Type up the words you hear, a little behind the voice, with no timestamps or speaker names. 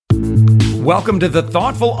Welcome to the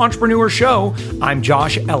Thoughtful Entrepreneur Show. I'm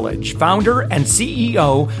Josh Elledge, founder and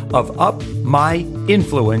CEO of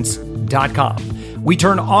UpMyInfluence.com. We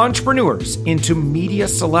turn entrepreneurs into media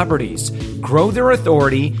celebrities, grow their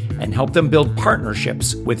authority, and help them build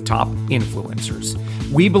partnerships with top influencers.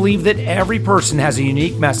 We believe that every person has a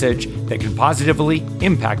unique message that can positively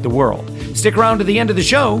impact the world. Stick around to the end of the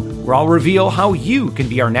show, where I'll reveal how you can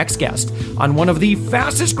be our next guest on one of the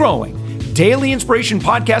fastest growing daily inspiration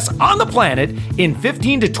podcasts on the planet in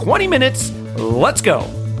 15 to 20 minutes. Let's go.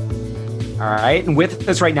 All right. And with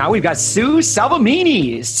us right now, we've got Sue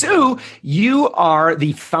Salvemini. Sue, you are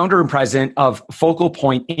the founder and president of Focal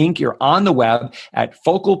Pointe Inc. You're on the web at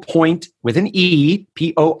Focal Pointe with an E,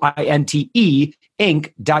 Pointe,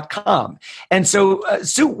 Inc.com. And so,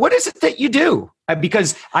 Sue, what is it that you do?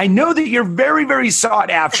 Because I know that you're very, very sought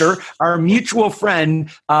after. Our mutual friend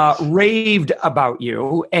raved about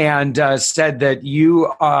you and said that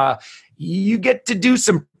you get to do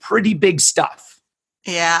some pretty big stuff.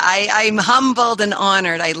 Yeah, I'm humbled and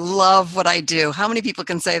honored. I love what I do. How many people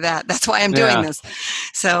can say that? That's why I'm doing this.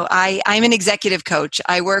 So I'm an executive coach.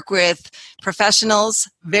 I work with professionals,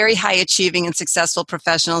 very high achieving and successful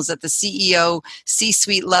professionals at the CEO,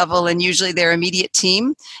 C-suite level, and usually their immediate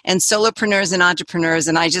team, and solopreneurs and entrepreneurs.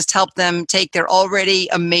 And I just help them take their already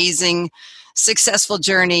amazing, successful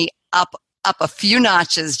journey up a few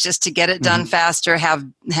notches just to get it done faster, have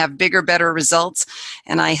bigger, better results.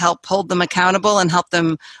 And I help hold them accountable and help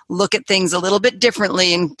them look at things a little bit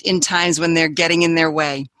differently in times when they're getting in their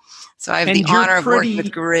way. So I have the honor of working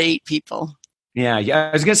with great people. Yeah.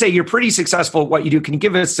 I was going to say, you're pretty successful at what you do. Can you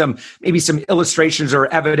give us maybe some illustrations or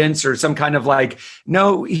evidence or some kind of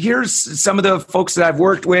no, here's some of the folks that I've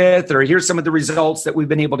worked with, or here's some of the results that we've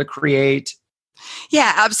been able to create?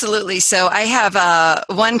 Yeah, absolutely. So I have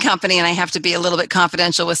one company, and I have to be a little bit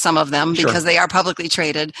confidential with some of them because they are publicly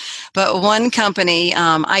traded. But one company,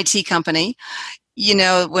 IT company,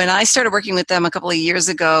 when I started working with them a couple of years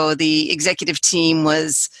ago, the executive team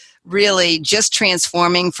was really just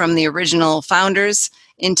transforming from the original founders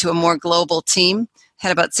into a more global team.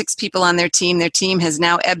 Had about 6 people on their team. Their team has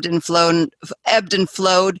now ebbed and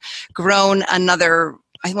flowed, grown another,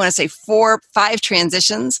 I want to say 4, 5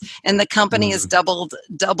 transitions, and the company has doubled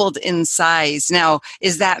in size. Now,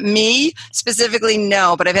 is that me specifically?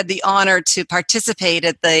 No, but I've had the honor to participate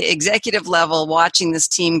at the executive level, watching this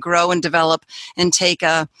team grow and develop and take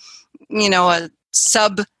a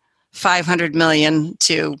sub 500 million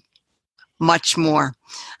to much more.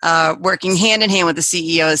 Working hand in hand with the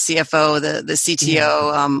CEO, CFO, the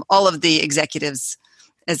CTO, all of the executives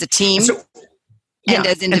as a team and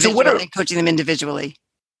as individuals, and coaching them individually.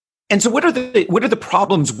 And so what are the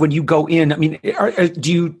problems when you go in? I mean,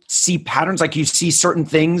 do you see patterns? Like, you see certain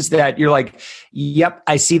things that you're like, yep,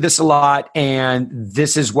 I see this a lot, and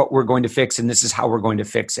this is what we're going to fix, and this is how we're going to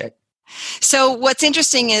fix it. So what's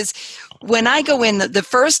interesting is when I go in, the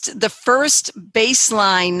first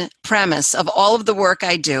baseline premise of all of the work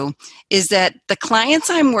I do is that the clients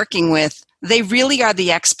I'm working with, they really are the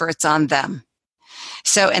experts on them.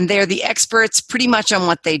 So, and they're the experts pretty much on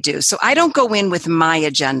what they do. So I don't go in with my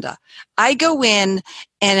agenda. I go in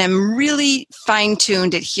and am really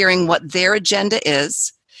fine-tuned at hearing what their agenda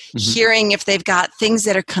is, hearing if they've got things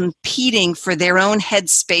that are competing for their own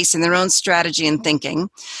headspace and their own strategy and thinking,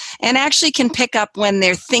 and actually can pick up when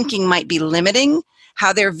their thinking might be limiting,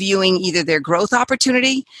 how they're viewing either their growth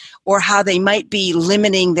opportunity or how they might be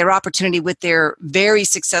limiting their opportunity with their very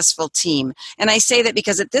successful team. And I say that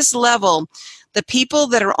because at this level, the people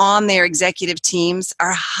that are on their executive teams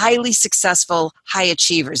are highly successful, high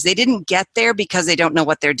achievers. They didn't get there because they don't know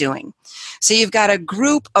what they're doing. So you've got a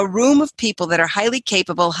room of people that are highly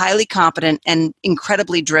capable, highly competent, and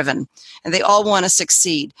incredibly driven. And they all want to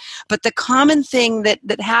succeed. But the common thing that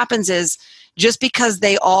happens is just because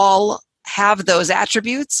they all have those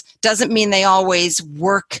attributes doesn't mean they always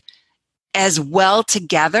work as well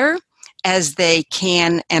together as they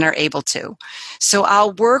can and are able to. So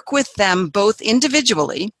I'll work with them both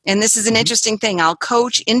individually, and this is an interesting thing. I'll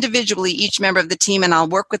coach individually each member of the team, and I'll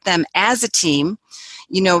work with them as a team,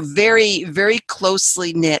 very, very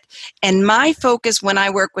closely knit. And my focus when I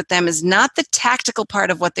work with them is not the tactical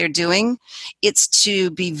part of what they're doing. It's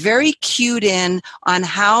to be very cued in on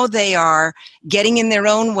how they are getting in their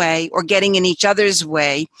own way or getting in each other's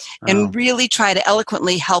way, and really try to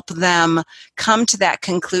eloquently help them come to that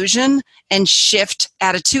conclusion and shift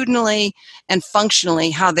attitudinally and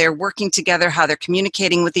functionally how they're working together, how they're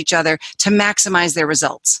communicating with each other to maximize their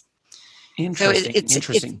results. Interesting.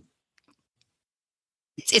 Interesting.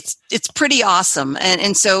 It's pretty awesome.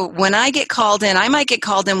 And so when I get called in, I might get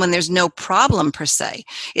called in when there's no problem per se.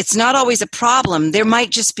 It's not always a problem. There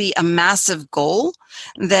might just be a massive goal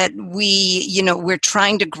that we're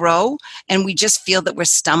trying to grow, and we just feel that we're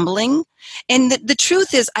stumbling. And the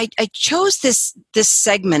truth is, I chose this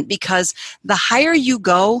segment because the higher you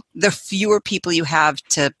go, the fewer people you have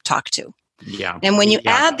to talk to. Yeah. And when you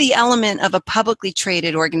add the element of a publicly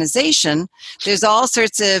traded organization, there's all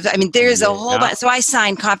sorts of, there's a whole bunch. So I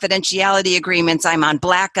sign confidentiality agreements. I'm on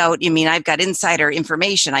blackout. I've got insider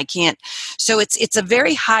information. I can't. So it's a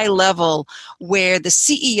very high level where the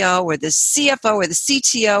CEO or the CFO or the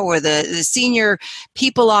CTO or the senior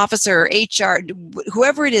people officer or HR,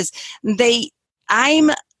 whoever it is, I'm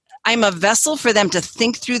a vessel for them to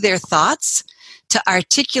think through their thoughts, to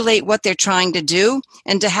articulate what they're trying to do,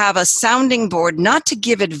 and to have a sounding board, not to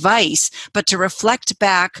give advice, but to reflect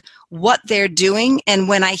back what they're doing. And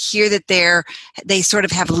when I hear that they sort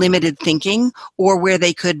of have limited thinking, or where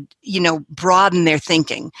they could, broaden their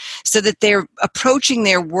thinking, so that they're approaching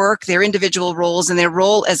their work, their individual roles, and their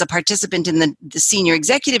role as a participant in the senior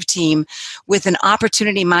executive team with an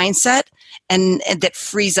opportunity mindset, and that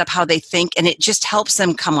frees up how they think, and it just helps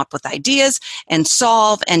them come up with ideas and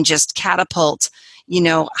solve and just catapult,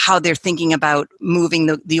 how they're thinking about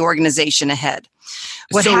moving the organization ahead.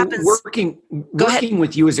 What happens? Working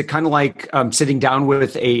with you, is it kind of like sitting down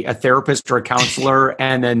with a therapist or a counselor,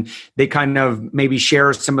 and then they kind of maybe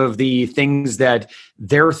share some of the things that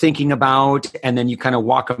they're thinking about, and then you kind of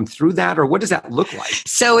walk them through that, or what does that look like?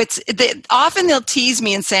 So often they'll tease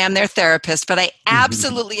me and say I'm their therapist, but I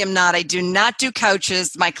absolutely am not. I do not do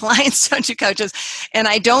coaches. My clients don't do coaches, and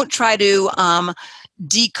I don't try to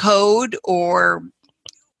decode or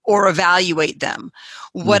evaluate them.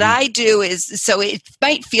 What I do is, so it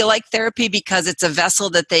might feel like therapy because it's a vessel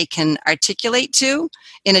that they can articulate to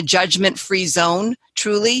in a judgment-free zone,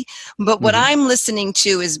 truly. But what I'm listening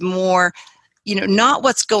to is more, not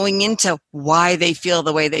what's going into why they feel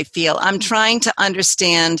the way they feel. I'm trying to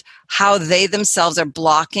understand how they themselves are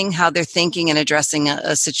blocking how they're thinking and addressing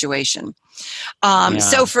a situation.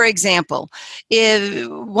 So, for example, if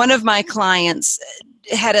one of my clients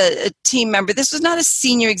had a team member, this was not a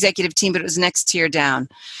senior executive team, but it was next tier down.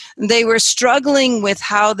 They were struggling with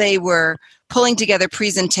how they were pulling together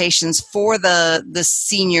presentations for the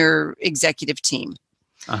senior executive team.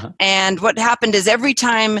 And what happened is, every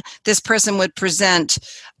time this person would present,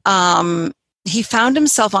 he found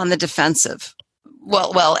himself on the defensive.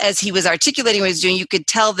 Well, as he was articulating what he was doing, you could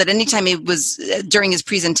tell that anytime he was during his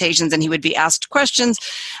presentations and he would be asked questions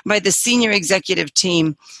by the senior executive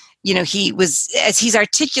team, he was, as he's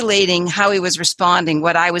articulating how he was responding,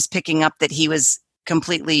 what I was picking up, that he was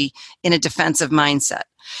completely in a defensive mindset.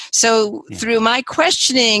 So through my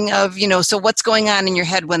questioning of, so what's going on in your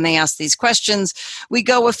head when they ask these questions, we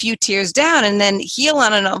go a few tiers down, and then he'll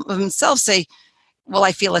on and of himself say, well,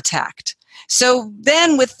 I feel attacked. So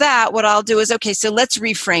then with that, what I'll do is, okay, so let's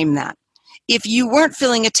reframe that. If you weren't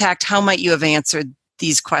feeling attacked, how might you have answered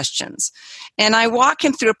these questions? And I walk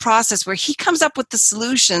him through a process where he comes up with the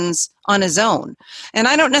solutions on his own. And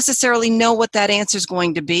I don't necessarily know what that answer is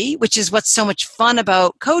going to be, which is what's so much fun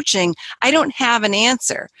about coaching. I don't have an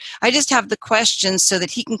answer. I just have the questions so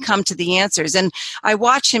that he can come to the answers. And I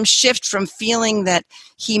watch him shift from feeling that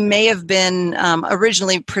he may have been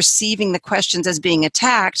originally perceiving the questions as being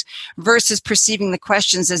attacked versus perceiving the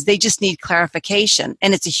questions as they just need clarification.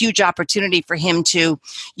 And it's a huge opportunity for him to,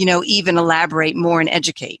 even elaborate more and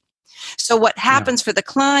educate. So what happens for the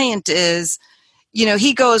client is,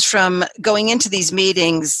 he goes from going into these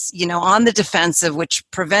meetings, on the defensive, which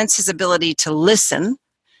prevents his ability to listen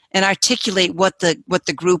and articulate what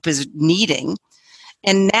the group is needing.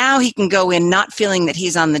 And now he can go in not feeling that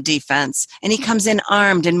he's on the defense, and he comes in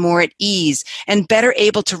armed and more at ease and better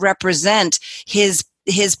able to represent his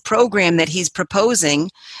program that he's proposing,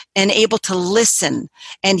 and able to listen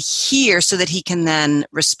and hear so that he can then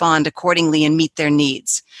respond accordingly and meet their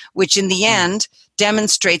needs, which in the end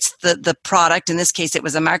demonstrates the product. In this case, it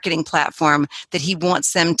was a marketing platform that he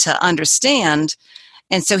wants them to understand.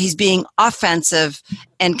 And so he's being offensive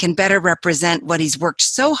and can better represent what he's worked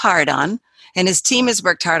so hard on and his team has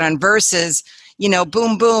worked hard on versus,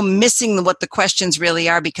 boom, boom, missing what the questions really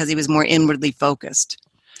are because he was more inwardly focused.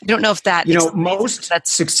 I don't know if that... most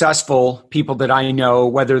successful people that I know,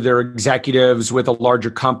 whether they're executives with a larger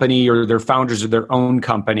company or they're founders of their own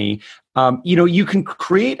company, you can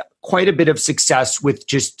create quite a bit of success with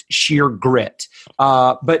just sheer grit.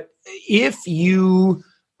 But if you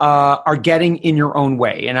are getting in your own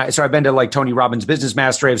way. And so I've been to like Tony Robbins' Business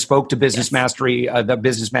Mastery. I've spoke to Business Mastery, the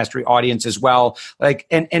Business Mastery audience as well. Like,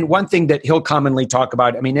 and one thing that he'll commonly talk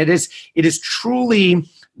about, I mean, it is truly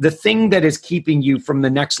the thing that is keeping you from the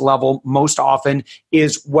next level most often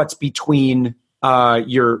is what's between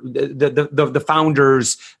the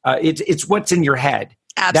founders. It's what's in your head.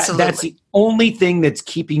 Absolutely. That's the only thing that's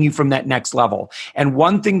keeping you from that next level. And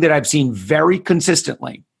one thing that I've seen very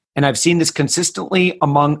consistently, and I've seen this consistently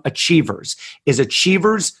among achievers, is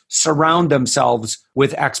achievers surround themselves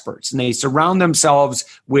with experts, and they surround themselves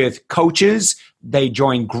with coaches. They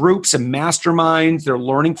join groups and masterminds. They're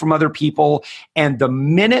learning from other people. And the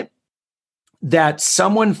minute that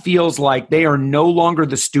someone feels like they are no longer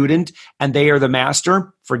the student and they are the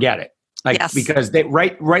master, forget it. Because they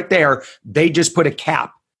right there, they just put a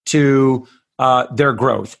cap to their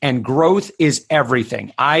growth, and growth is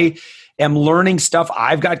everything. I am learning stuff.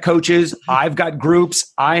 I've got coaches. I've got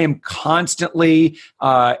groups. I am constantly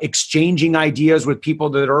exchanging ideas with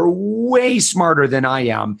people that are way smarter than I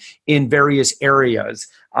am in various areas.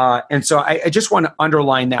 And so I just want to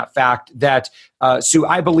underline that fact that, Sue,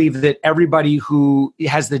 I believe that everybody who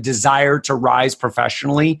has the desire to rise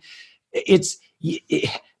professionally,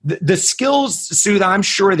 the skills, Sue, that I'm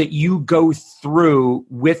sure that you go through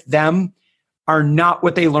with them are not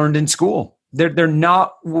what they learned in school. They're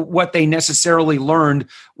not what they necessarily learned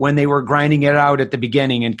when they were grinding it out at the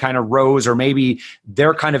beginning and kind of rose, or maybe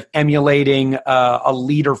they're kind of emulating a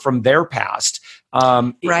leader from their past.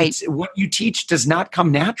 Right. What you teach does not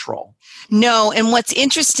come natural. No, and what's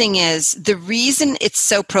interesting is the reason it's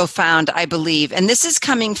so profound, I believe, and this is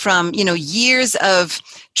coming from, years of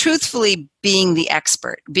truthfully being the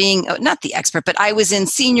expert, not the expert, but I was in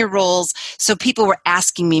senior roles, so people were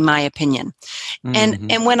asking me my opinion. Mm-hmm.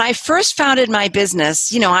 And when I first founded my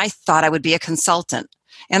business, I thought I would be a consultant.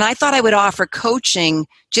 And I thought I would offer coaching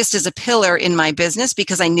just as a pillar in my business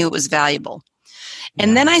because I knew it was valuable.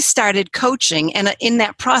 And then I started coaching, and in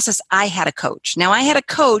that process, I had a coach. Now, I had a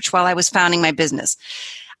coach while I was founding my business.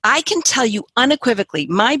 I can tell you unequivocally,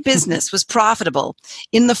 my business was profitable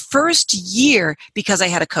in the first year because I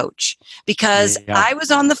had a coach, because I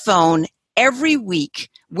was on the phone every week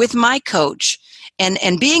with my coach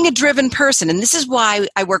and being a driven person. And this is why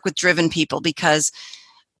I work with driven people, because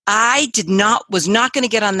I was not going to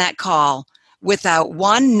get on that call without,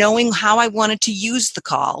 one, knowing how I wanted to use the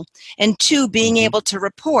call, and two, being able to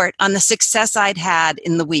report on the success I'd had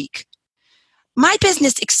in the week. My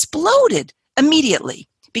business exploded immediately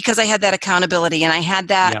because I had that accountability, and I had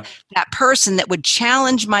that person that would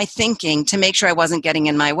challenge my thinking to make sure I wasn't getting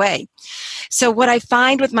in my way. So what I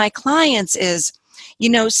find with my clients is,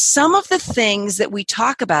 some of the things that we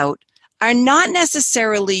talk about are not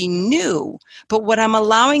necessarily new, but what I'm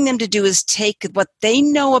allowing them to do is take what they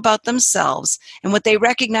know about themselves and what they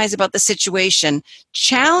recognize about the situation,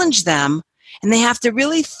 challenge them, and they have to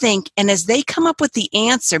really think. And as they come up with the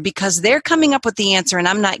answer, because they're coming up with the answer and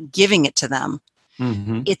I'm not giving it to them,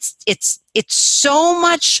 it's so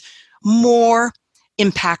much more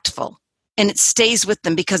impactful, and it stays with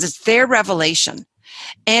them because it's their revelation.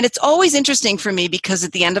 And it's always interesting for me because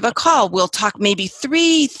at the end of a call, we'll talk, maybe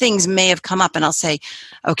 3 things may have come up, and I'll say,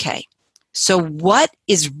 okay, so what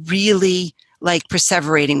is really like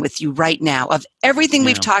perseverating with you right now of everything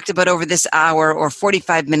we've talked about over this hour or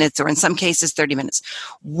 45 minutes, or in some cases 30 minutes?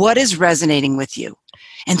 What is resonating with you?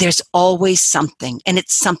 And there's always something, and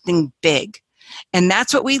it's something big. And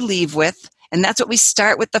that's what we leave with. And that's what we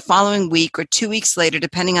start with the following week or 2 weeks later,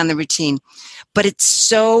 depending on the routine. But it's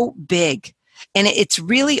so big. And it's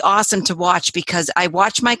really awesome to watch, because I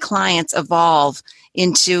watch my clients evolve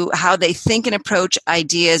into how they think and approach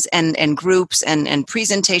ideas and groups and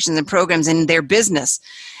presentations and programs in their business.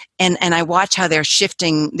 And I watch how they're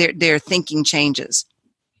shifting, their thinking changes.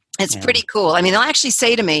 It's pretty cool. I mean, they'll actually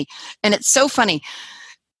say to me, and it's so funny,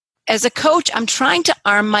 as a coach, I'm trying to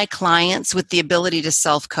arm my clients with the ability to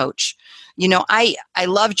self-coach. I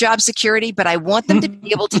love job security, but I want them to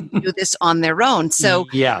be able to do this on their own. So,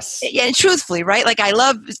 and truthfully, right? Like, I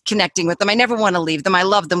love connecting with them. I never want to leave them. I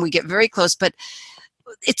love them. We get very close, but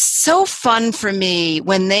it's so fun for me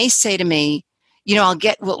when they say to me,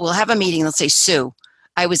 we'll have a meeting. They'll say, Sue,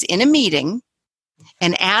 I was in a meeting,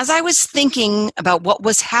 and as I was thinking about what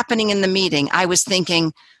was happening in the meeting, I was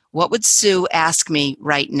thinking, what would Sue ask me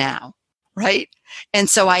right now? Right? And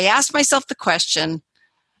so I asked myself the question,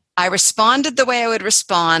 I responded the way I would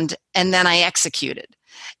respond, and then I executed.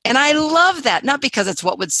 And I love that, not because it's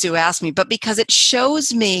what would Sue ask me, but because it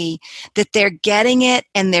shows me that they're getting it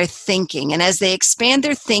and they're thinking. And as they expand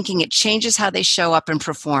their thinking, it changes how they show up and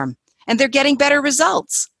perform. And they're getting better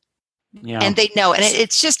results. And they know. And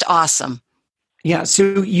it's just awesome. Yeah,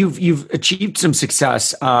 so you've achieved some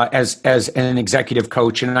success as an executive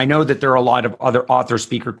coach, and I know that there are a lot of other author,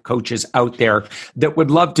 speaker, coaches out there that would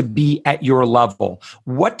love to be at your level.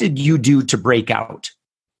 What did you do to break out?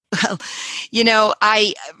 Well,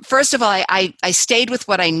 I first of all, I stayed with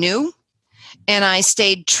what I knew, and I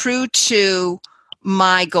stayed true to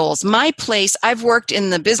my goals. My place, I've worked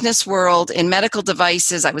in the business world, in medical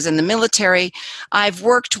devices. I was in the military. I've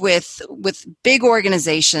worked with big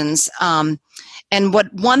organizations. And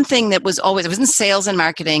one thing that was always, I was in sales and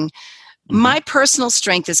marketing. My personal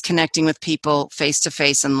strength is connecting with people face to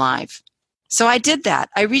face and live. So I did that.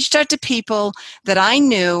 I reached out to people that I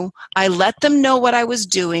knew. I let them know what I was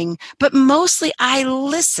doing, but mostly I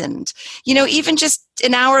listened. Even just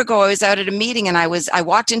an hour ago, I was out at a meeting and I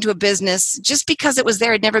walked into a business just because it was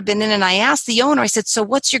there. I'd never been in. And I asked the owner, I said, so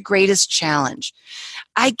what's your greatest challenge?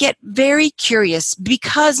 I get very curious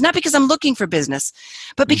not because I'm looking for business,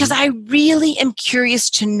 but because I really am curious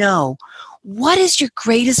to know, what is your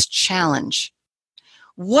greatest challenge?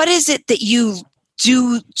 What is it that you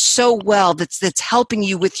do so well that's helping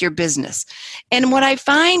you with your business? And what I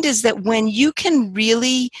find is that when you can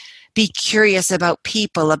really be curious about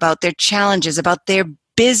people, about their challenges, about their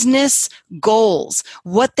business goals,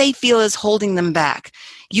 what they feel is holding them back,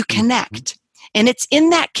 you connect. And it's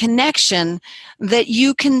in that connection that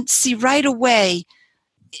you can see right away,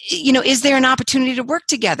 is there an opportunity to work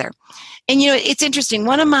together? And it's interesting.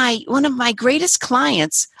 One of my greatest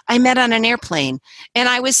clients I met on an airplane, and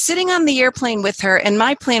I was sitting on the airplane with her, and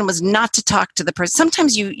my plan was not to talk to the person.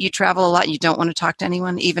 Sometimes you travel a lot and you don't want to talk to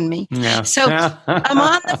anyone, even me. Yeah. So I'm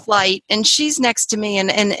on the flight and she's next to me, and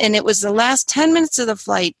it was the last 10 minutes of the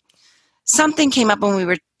flight. Something came up when we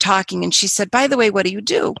were talking, and she said, by the way, what do you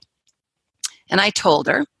do? And I told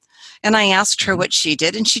her, and I asked her what she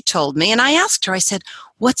did, and she told me. And I asked her, I said,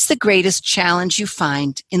 what's the greatest challenge you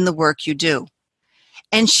find in the work you do?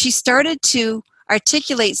 And she started to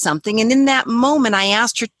articulate something. And in that moment, I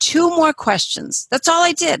asked her 2 more questions. That's all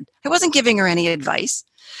I did. I wasn't giving her any advice.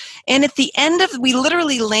 And at the end we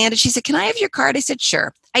literally landed. She said, can I have your card? I said,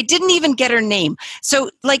 sure. I didn't even get her name. So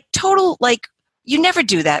you never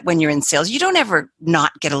do that when you're in sales. You don't ever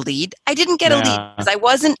not get a lead. I didn't get a lead because I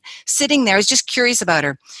wasn't sitting there. I was just curious about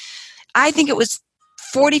her. I think it was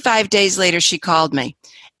 45 days later, she called me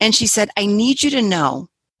and she said, I need you to know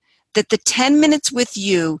that the 10 minutes with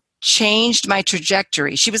you changed my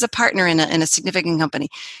trajectory. She was a partner in a significant company,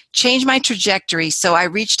 changed my trajectory. So I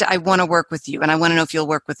want to work with you and I want to know if you'll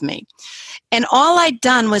work with me. And all I'd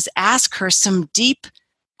done was ask her some deep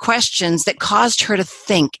questions that caused her to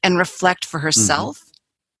think and reflect for herself.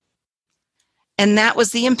 And that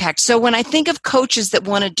was the impact. So when I think of coaches that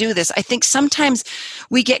want to do this, I think sometimes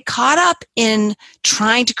we get caught up in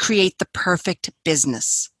trying to create the perfect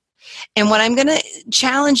business. And what I'm going to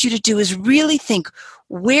challenge you to do is really think,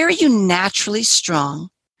 where are you naturally strong?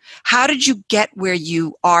 How did you get where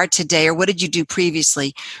you are today, or what did you do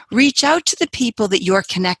previously? Reach out to the people that you're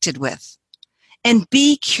connected with and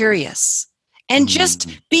be curious. And just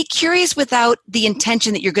be curious without the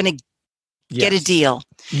intention that you're going to get a deal.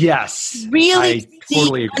 Yes. Really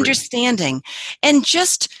totally agree. Understanding and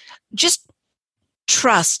just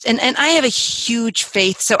trust. And I have a huge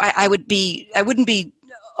faith. So I wouldn't be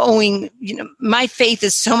owing, my faith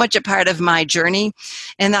is so much a part of my journey.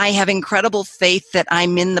 And I have incredible faith that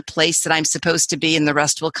I'm in the place that I'm supposed to be and the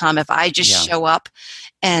rest will come if I just show up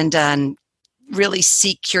and really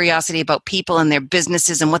seek curiosity about people and their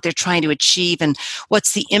businesses and what they're trying to achieve and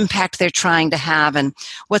what's the impact they're trying to have and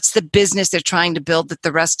what's the business they're trying to build that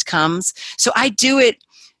the rest comes. So I do it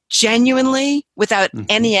genuinely without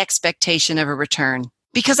any expectation of a return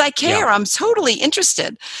because I care. I'm totally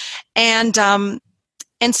interested. And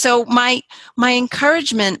so my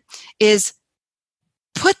encouragement is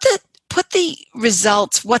put the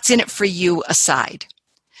results, what's in it for you, aside.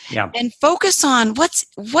 And focus on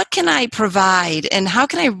what can I provide and how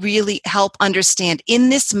can I really help understand in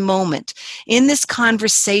this moment, in this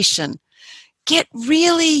conversation. Get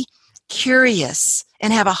really curious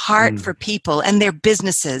and have a heart for people and their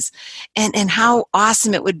businesses and how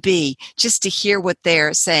awesome it would be just to hear what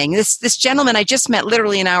they're saying. This gentleman I just met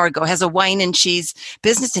literally an hour ago has a wine and cheese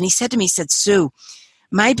business, and he said to me, Sue,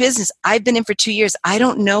 my business, I've been in for 2 years. I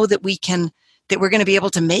don't know that we're going to be able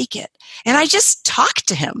to make it. And I just talked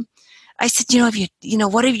to him. I said,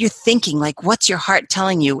 what are you thinking? Like, what's your heart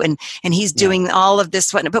telling you? And he's doing all of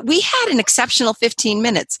this. But we had an exceptional 15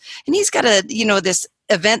 minutes and he's got this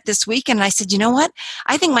event this weekend. And I said, you know what?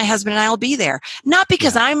 I think my husband and I will be there. Not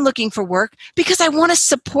because I'm looking for work, because I want to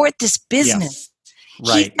support this business. Yes.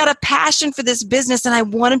 Right. He's got a passion for this business and I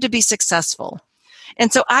want him to be successful.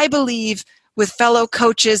 And so I believe with fellow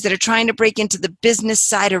coaches that are trying to break into the business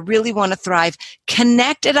side or really want to thrive,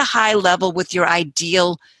 connect at a high level with your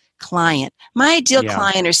ideal client. My ideal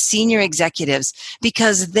client are senior executives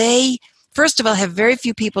because they, first of all, have very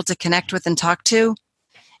few people to connect with and talk to.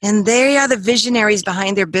 And they are the visionaries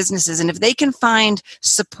behind their businesses. And if they can find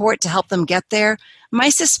support to help them get there, my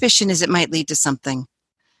suspicion is it might lead to something,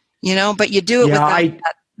 but you do it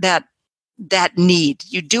without that need.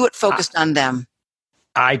 You do it focused on them.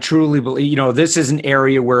 I truly believe, this is an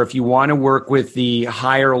area where if you want to work with the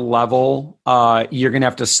higher level, you're going to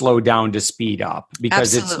have to slow down to speed up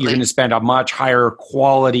because you're going to spend a much higher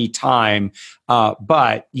quality time.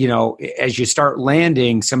 But, as you start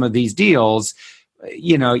landing some of these deals,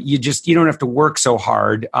 you don't have to work so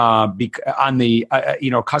hard on the,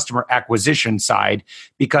 customer acquisition side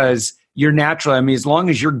because you're naturally, as long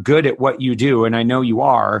as you're good at what you do, and I know you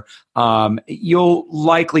are, you'll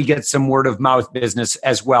likely get some word of mouth business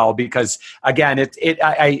as well. Because again,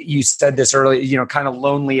 you said this earlier, kind of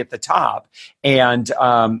lonely at the top. And,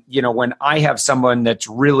 when I have someone that's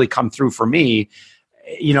really come through for me,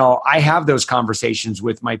 I have those conversations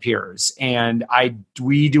with my peers and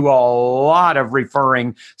we do a lot of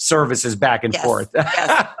referring services back and forth.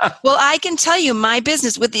 Yes. Well, I can tell you my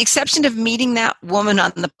business, with the exception of meeting that woman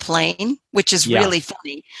on the plane, which is really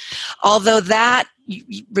funny, although that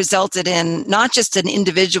resulted in not just an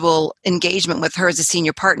individual engagement with her as a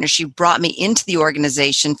senior partner, she brought me into the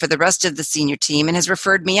organization for the rest of the senior team and has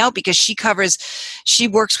referred me out because she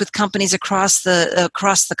works with companies across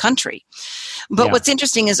the country. But what's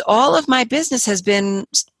interesting is all of my business has been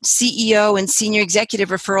CEO and senior executive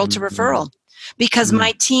referral to referral. Because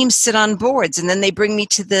my teams sit on boards, and then they bring me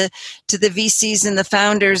to the VCs and the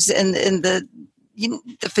founders and the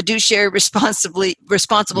fiduciary responsible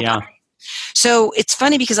parties. So it's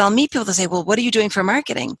funny because I'll meet people that say, well, what are you doing for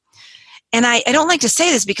marketing? And I don't like to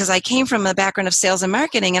say this because I came from a background of sales and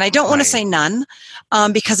marketing, and I don't want to say none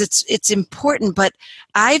because it's important. But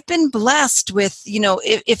I've been blessed with,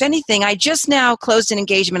 if anything, I just now closed an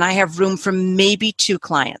engagement. I have room for maybe 2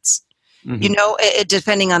 clients,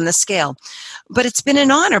 depending on the scale. But it's been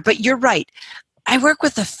an honor. But you're right. I work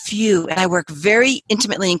with a few, and I work very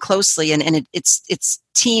intimately and closely, and it's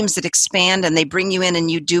teams that expand, and they bring you in and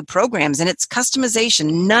you do programs, and it's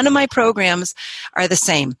customization. None of my programs are the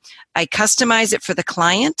same. I customize it for the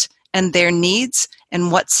client and their needs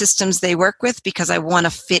and what systems they work with because I want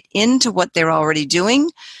to fit into what they're already doing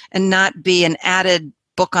and not be an added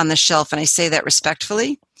book on the shelf, and I say that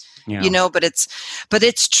respectfully. But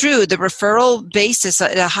it's true. The referral basis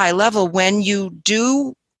at a high level, when you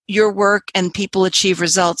do your work and people achieve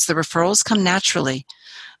results, the referrals come naturally.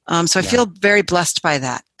 So I feel very blessed by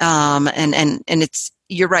that. And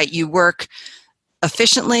you're right. You work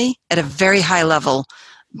efficiently at a very high level,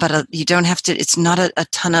 but you don't have to, it's not a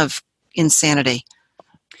ton of insanity.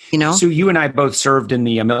 So you and I both served in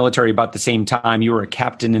the military about the same time. You were a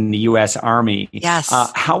captain in the U.S. Army. Yes.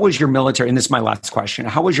 How was your military, and this is my last question,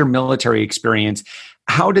 how was your military experience?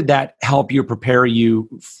 How did that help you prepare you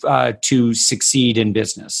to succeed in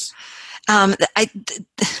business?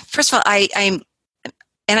 First of all, I'm,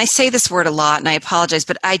 and I say this word a lot, and I apologize,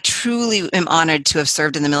 but I truly am honored to have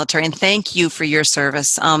served in the military, and thank you for your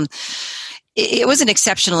service. It was an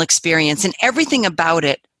exceptional experience, and everything about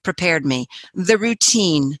it prepared me. The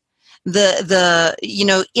routine,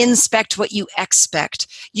 the inspect what you expect.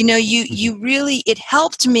 You really, it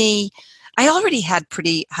helped me. I already had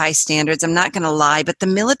pretty high standards, I'm not going to lie, but the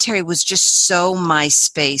military was just so my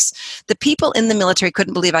space. The people in the military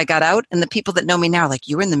couldn't believe I got out, and the people that know me now are like,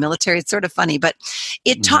 you were in the military? It's sort of funny, but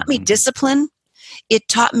it taught me discipline. It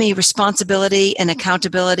taught me responsibility and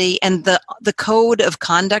accountability and the code of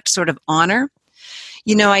conduct, sort of honor.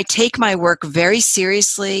 I take my work very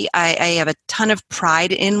seriously. I have a ton of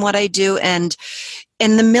pride in what I do, and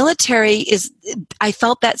the military I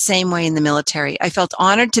felt that same way in the military. I felt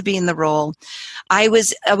honored to be in the role. I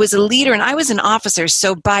was a leader and I was an officer.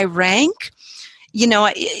 So by rank,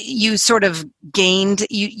 you sort of gained,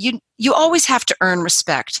 you always have to earn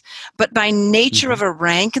respect. But by nature of a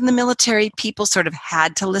rank in the military, people sort of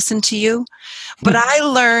had to listen to you. But I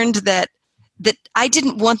learned that I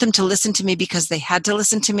didn't want them to listen to me because they had to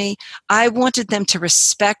listen to me. I wanted them to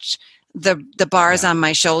respect the bars on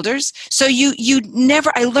my shoulders. So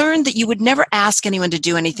I learned that you would never ask anyone to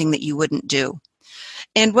do anything that you wouldn't do.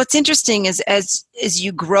 And what's interesting is as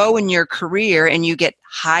you grow in your career and you get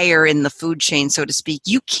higher in the food chain, so to speak,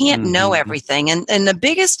 you can't know everything. And the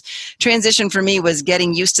biggest transition for me was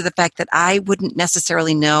getting used to the fact that I wouldn't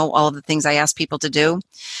necessarily know all of the things I asked people to do.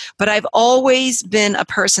 But I've always been a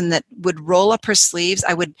person that would roll up her sleeves.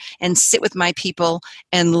 And sit with my people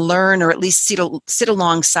and learn, or at least sit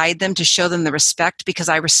alongside them to show them the respect, because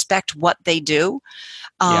I respect what they do.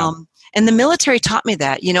 And the military taught me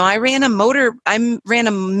that. I ran a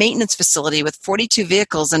maintenance facility with 42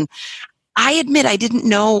 vehicles, and I admit I didn't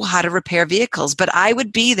know how to repair vehicles, but I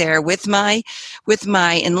would be there with my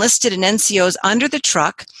enlisted and NCOs under the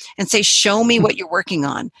truck and say, show me what you're working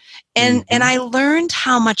on. And I learned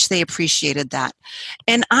how much they appreciated that.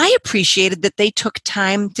 And I appreciated that they took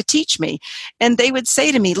time to teach me. And they would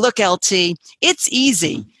say to me, look, LT, it's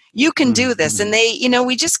easy. You can do this. And they,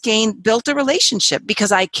 we just built a relationship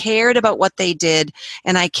because I cared about what they did,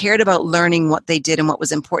 and I cared about learning what they did and what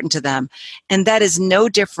was important to them. And that is no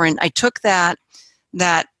different. I took that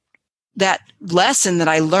lesson that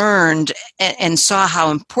I learned and saw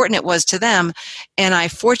how important it was to them. And I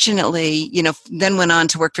fortunately, then went on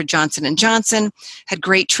to work for Johnson & Johnson, had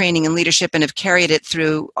great training and leadership, and have carried it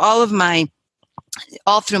through all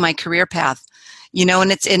through my career path.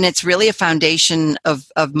 And it's really a foundation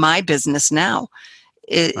of my business now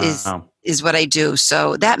is what I do.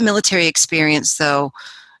 So that military experience, though,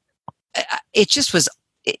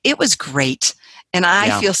 it was great. And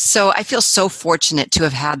I feel so fortunate to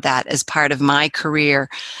have had that as part of my career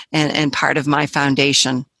and part of my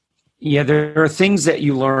foundation. Yeah, there are things that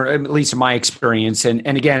you learn, at least in my experience. And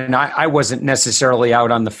again, I wasn't necessarily out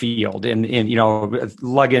on the field and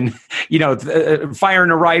lugging, firing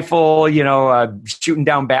a rifle, shooting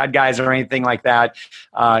down bad guys or anything like that.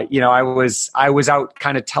 I was out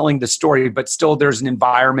kind of telling the story, but still there's an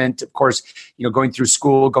environment, of course, going through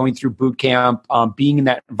school, going through boot camp, being in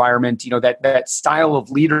that environment, that style of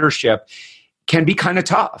leadership can be kind of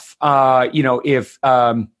tough. But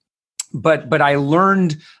I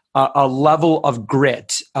learned a level of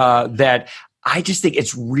grit that I just think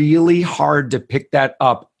it's really hard to pick that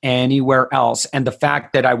up anywhere else. And the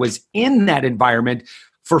fact that I was in that environment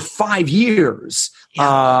for 5 years,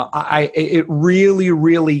 it really,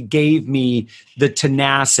 really gave me the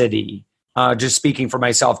tenacity, just speaking for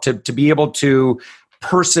myself, to be able to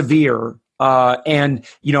persevere. And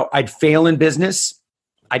I'd fail in business.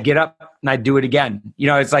 I'd get up and I'd do it again.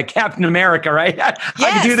 It's like Captain America, right? I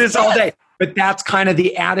could do this all day. But that's kind of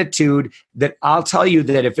the attitude that I'll tell you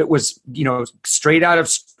that if it was, straight out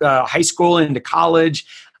of high school into college,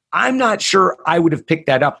 I'm not sure I would have picked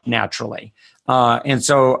that up naturally. And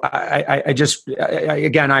so I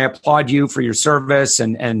applaud you for your service.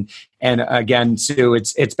 And again, Sue,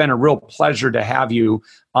 it's been a real pleasure to have you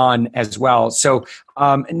on as well. So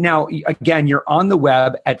now, again, you're on the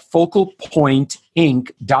web at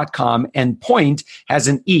focalpointeinc.com, and point has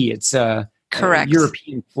an E. It's correct.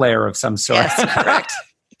 European flair of some sort. Yes, correct.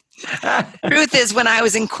 Truth is, when I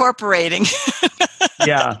was incorporating,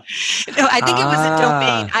 I think it was a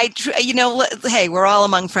domain. Hey, we're all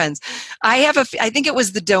among friends. I think it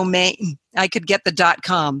was the domain. I could get the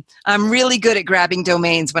 .com. I'm really good at grabbing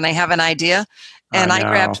domains when I have an idea, and I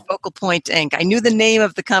grabbed Focal Pointe Inc. I knew the name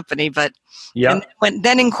of the company, but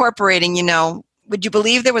then incorporating, would you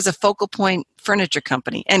believe there was a Focal Point furniture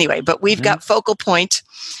company? Anyway, but we've got Focal Point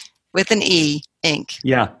with an E, Inc.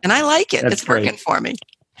 Yeah. And I like it. That's it's working for me.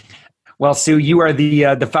 Well, Sue, you are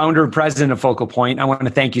the founder and president of Focal Point. I want to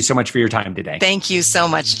thank you so much for your time today. Thank you so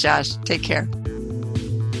much, Josh. Take care.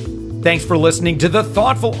 Thanks for listening to the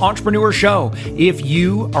Thoughtful Entrepreneur Show. If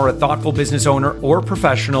you are a thoughtful business owner or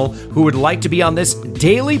professional who would like to be on this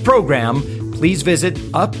daily program, please visit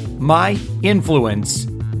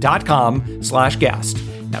upmyinfluence.com/guest.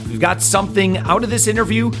 Now, if you've got something out of this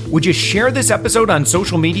interview, would you share this episode on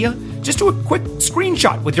social media? Just do a quick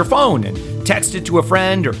screenshot with your phone and text it to a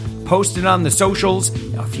friend or post it on the socials.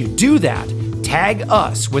 Now, if you do that, tag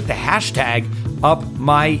us with the hashtag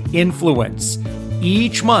UpMyInfluence.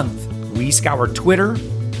 Each month, we scour Twitter,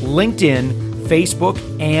 LinkedIn, Facebook,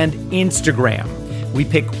 and Instagram. We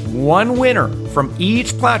pick one winner from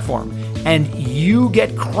each platform, and you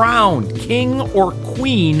get crowned king or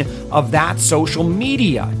queen of that social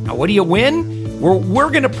media. Now, what do you win? We're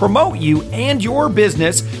going to promote you and your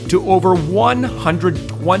business to over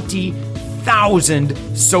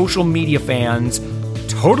 120,000 social media fans,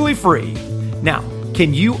 totally free. Now,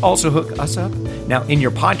 can you also hook us up? Now, in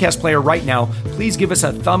your podcast player right now, please give us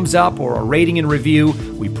a thumbs up or a rating and review.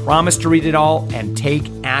 We promise to read it all and take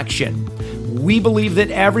action. We believe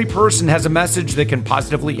that every person has a message that can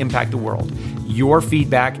positively impact the world. Your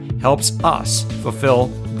feedback helps us fulfill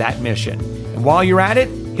that mission. And And while you're at it,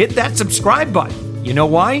 hit that subscribe button. You know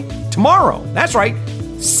why? Tomorrow, that's right,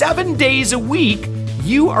 7 days a week,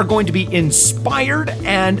 you are going to be inspired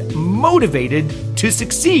and motivated to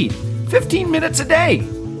succeed. 15 minutes a day.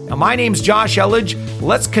 Now, my name's Josh Elledge.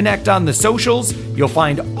 Let's connect on the socials. You'll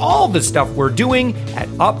find all the stuff we're doing at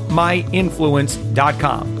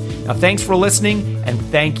upmyinfluence.com. Now, thanks for listening, and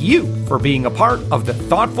thank you for being a part of the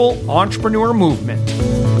Thoughtful Entrepreneur Movement.